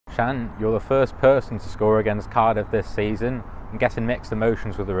Chan, you're the first person to score against Cardiff this season. I'm guessing mixed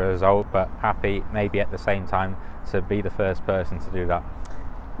emotions with the result, but happy maybe at the same time to be the first person to do that.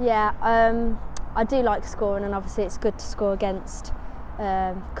 Yeah, I do like scoring, and obviously it's good to score against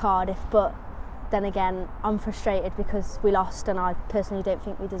Cardiff, but then again I'm frustrated because we lost and I personally don't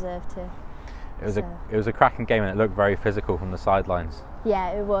think we deserved to. It was a cracking game and it looked very physical from the sidelines. Yeah,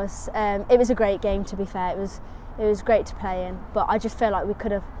 it was. It was a great game, to be fair. It was great to play in, but I just feel like we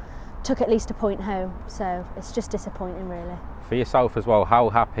could have took at least a point home, so it's just disappointing really. For yourself as well,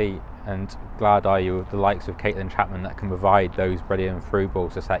 how happy and glad are you with the likes of Caitlin Chapman that can provide those brilliant through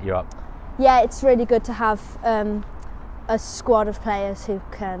balls to set you up? Yeah, it's really good to have a squad of players who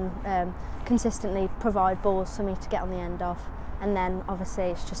can consistently provide balls for me to get on the end of, and then obviously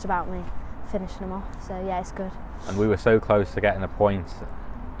it's just about me finishing them off, so yeah, it's good. And we were so close to getting a point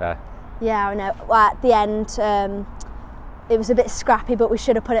there. Yeah, I know. Well, at the end it was a bit scrappy, but we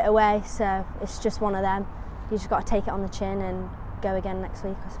should have put it away, so it's just one of them. You just got to take it on the chin and go again next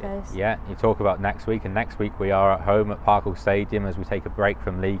week, I suppose. Yeah, you talk about next week, and next week we are at home at Parkhill Stadium as we take a break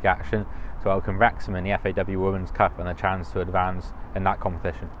from league action to welcome Wrexham in the FAW Women's Cup and a chance to advance in that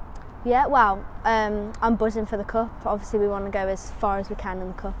competition. Yeah, well, I'm buzzing for the cup. Obviously we want to go as far as we can in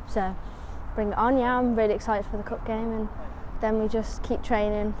the cup, so bring it on. Yeah, I'm really excited for the cup game, and then we just keep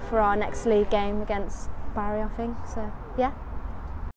training for our next league game against Barry, I think, so yeah.